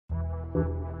Okay,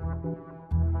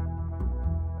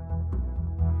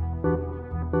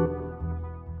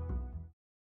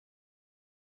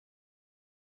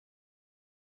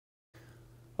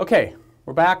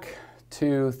 we're back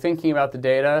to thinking about the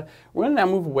data. We're going to now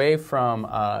move away from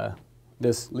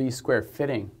this least square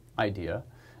fitting idea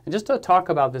and just to talk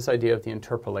about this idea of the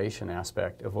interpolation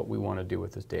aspect of what we want to do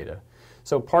with this data.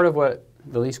 So part of what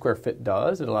the least square fit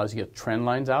does, it allows you to get trend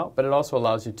lines out, but it also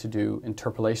allows you to do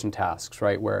interpolation tasks,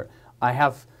 right, where I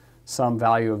have some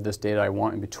value of this data I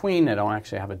want in between. I don't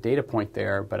actually have a data point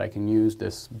there, but I can use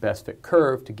this best fit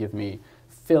curve to give me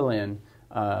fill-in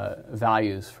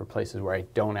values for places where I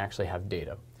don't actually have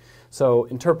data. So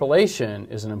interpolation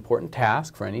is an important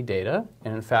task for any data,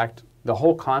 and in fact the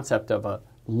whole concept of a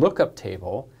lookup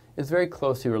table is very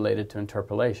closely related to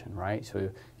interpolation, right? So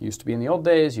it used to be in the old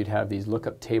days you'd have these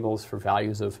lookup tables for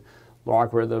values of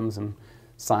logarithms and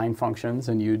sine functions,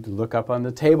 and you'd look up on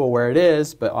the table where it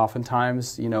is, but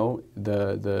oftentimes, you know,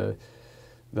 the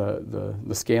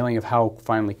scaling of how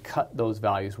finely cut those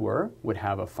values would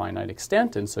have a finite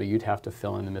extent, and so you'd have to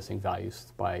fill in the missing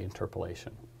values by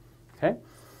interpolation. Okay?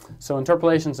 So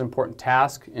interpolation is an important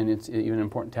task, and it's even an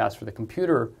important task for the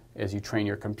computer as you train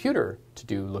your computer to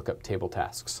do lookup table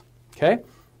tasks. Okay?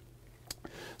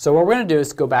 So what we're going to do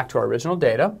is go back to our original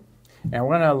data, and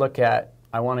we're going to look at,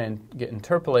 I want to get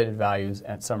interpolated values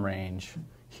at some range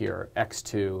here.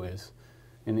 X2 is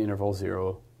in the interval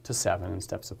 0 to 7 in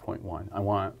steps of 0.1.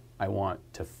 I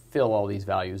want to fill all these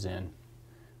values in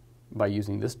by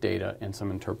using this data and some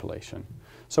interpolation.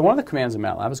 So one of the commands in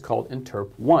Matlab is called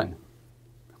interp1.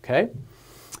 Okay?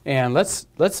 And let's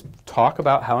talk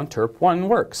about how interp1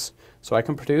 works. So I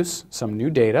can produce some new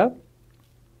data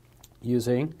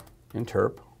using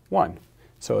interp1.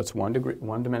 So it's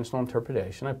one-dimensional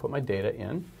interpretation. I put my data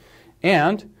in,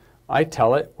 and I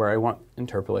tell it where I want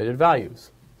interpolated values.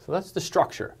 So that's the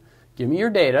structure. Give me your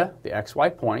data, the x, y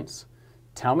points.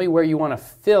 Tell me where you want to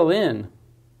fill in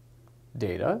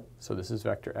data. So this is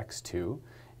vector x2.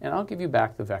 And I'll give you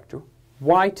back the vector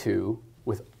y2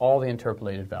 with all the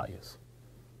interpolated values.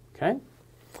 Okay?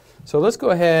 So let's go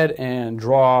ahead and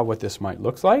draw what this might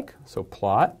look like. So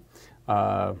plot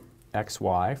x,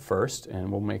 y first, and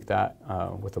we'll make that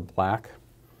with the black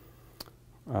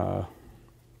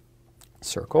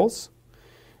circles.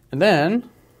 And then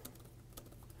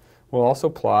we'll also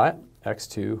plot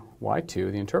x2,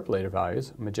 y2, the interpolated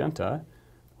values, magenta,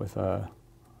 with a,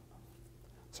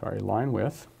 line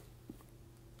width.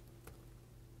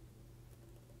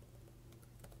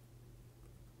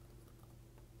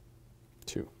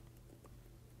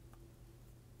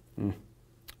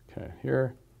 Okay,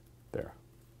 here, there.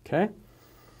 Okay?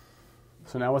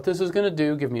 So now what this is going to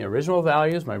do, give me original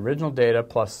values, my original data,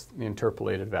 plus the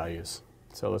interpolated values.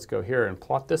 So let's go here and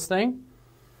plot this thing.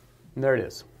 And there it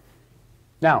is.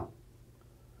 Now,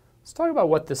 let's talk about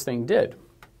what this thing did.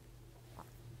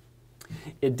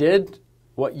 It did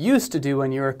what you used to do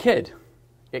when you were a kid.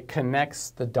 It connects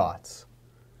the dots.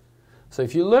 So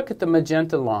if you look at the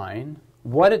magenta line,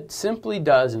 what it simply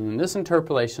does in this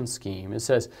interpolation scheme, it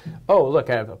says, oh, look,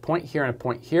 I have a point here and a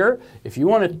point here. If you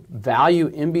want a value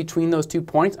in between those 2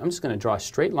 points, I'm just going to draw a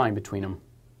straight line between them.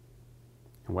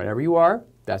 And whatever you are,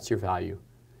 that's your value.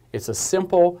 It's a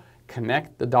simple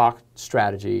connect the dot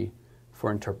strategy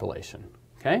for interpolation.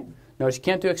 Okay? Notice you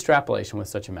can't do extrapolation with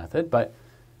such a method, but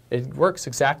it works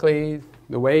exactly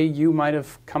the way you might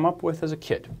have come up with as a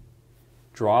kid.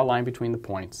 Draw a line between the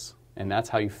points, and that's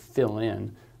how you fill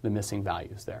in the missing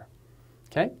values there.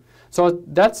 Okay? So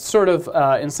that's sort of,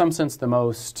 in some sense, the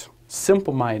most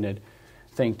simple-minded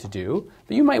thing to do,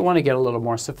 but you might want to get a little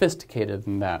more sophisticated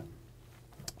than that.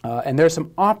 And there's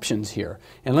some options here.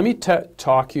 And let me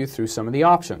talk you through some of the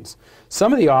options.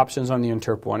 Some of the options on the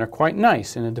interp1 are quite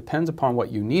nice, and it depends upon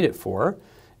what you need it for.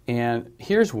 And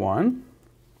here's one,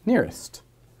 nearest.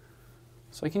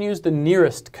 So I can use the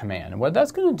nearest command. And what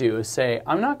that's going to do is say,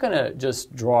 I'm not going to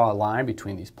just draw a line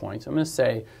between these points. I'm going to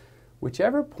say,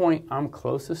 whichever point I'm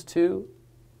closest to,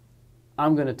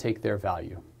 I'm going to take their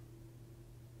value.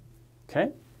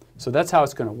 Okay? So that's how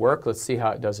it's going to work. Let's see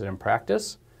how it does it in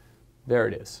practice. There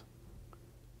it is.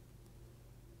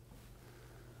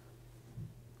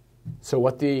 So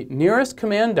what the nearest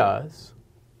command does,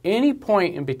 any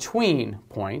point in between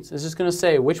points, is just going to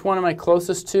say, which one am I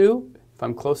closest to? If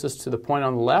I'm closest to the point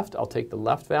on the left, I'll take the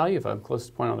left value. If I'm closest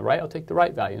to the point on the right, I'll take the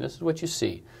right value. And this is what you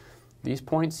see. These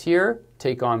points here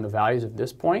take on the values of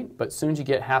this point, but as soon as you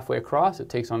get halfway across, it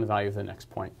takes on the value of the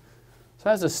next point. So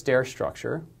it has a stair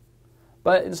structure.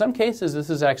 But in some cases,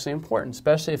 this is actually important,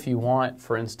 especially if you want,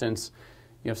 for instance,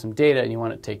 you have some data and you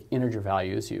want to take integer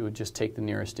values. You would just take the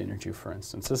nearest integer, for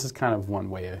instance. This is kind of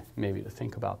one way maybe to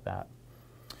think about that.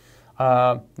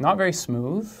 Not very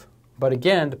smooth, but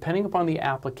again, depending upon the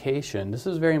application, this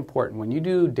is very important. When you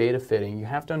do data fitting, you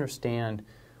have to understand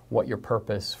what your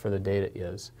purpose for the data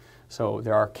is. So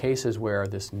there are cases where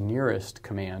this nearest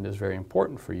command is very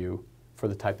important for you for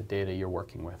the type of data you're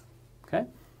working with. Okay?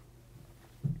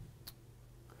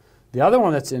 The other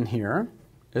one that's in here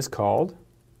is called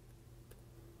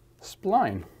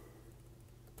spline.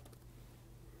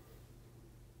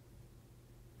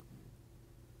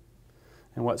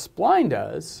 And what spline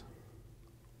does is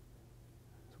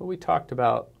what we talked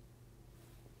about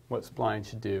what spline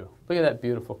should do. Look at that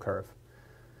beautiful curve.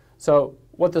 So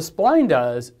what the spline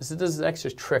does is it does this extra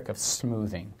trick of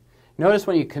smoothing. Notice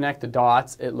when you connect the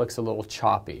dots, it looks a little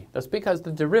choppy. That's because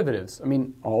the derivatives, I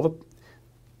mean,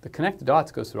 the connected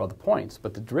dots goes through all the points,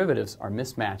 but the derivatives are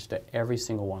mismatched at every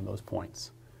single one of those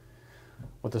points.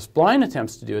 What the spline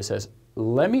attempts to do is says,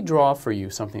 let me draw for you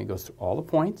something that goes through all the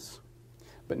points,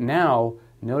 but now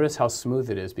notice how smooth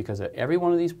it is because at every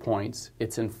one of these points,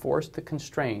 it's enforced the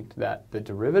constraint that the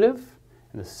derivative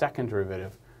and the second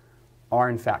derivative are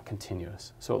in fact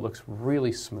continuous. So it looks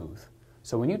really smooth.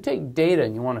 So when you take data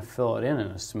and you want to fill it in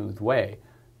a smooth way,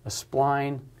 a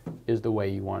spline is the way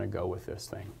you want to go with this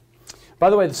thing. By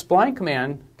the way, the spline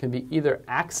command can be either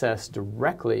accessed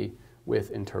directly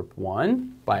with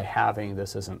interp1 by having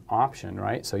this as an option,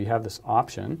 right? So you have this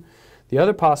option. The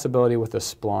other possibility with the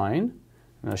spline,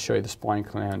 and I'll show you the spline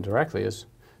command directly, is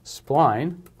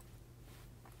spline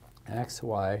x,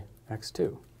 y,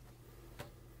 x2.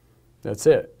 That's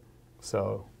it.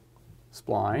 So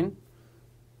spline,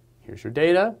 here's your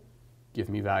data, give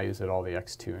me values at all the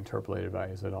x2, interpolated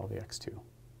values at all the x2.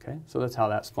 Okay, so that's how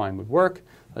that spline would work.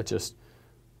 Let's just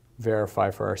verify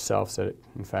for ourselves that it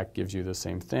in fact gives you the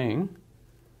same thing.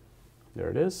 There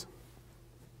it is.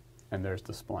 And there's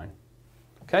the spline.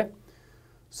 Okay,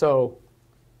 so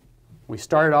we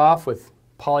started off with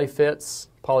polyfits,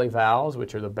 polyvals,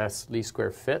 which are the best least square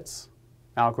fits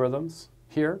algorithms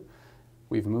here.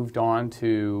 We've moved on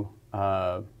to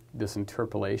this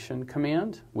interpolation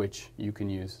command, which you can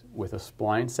use with a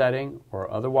spline setting or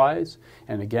otherwise.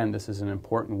 And again, this is an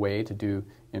important way to do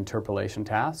interpolation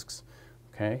tasks.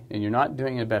 Okay? And you're not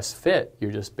doing a best fit,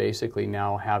 you're just basically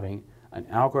now having an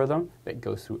algorithm that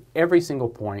goes through every single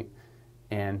point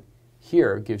and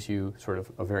here gives you sort of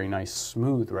a very nice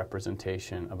smooth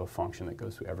representation of a function that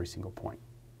goes through every single point.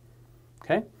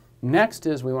 Okay? Next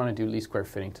is we want to do least square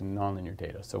fitting to nonlinear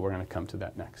data, so we're going to come to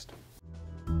that next.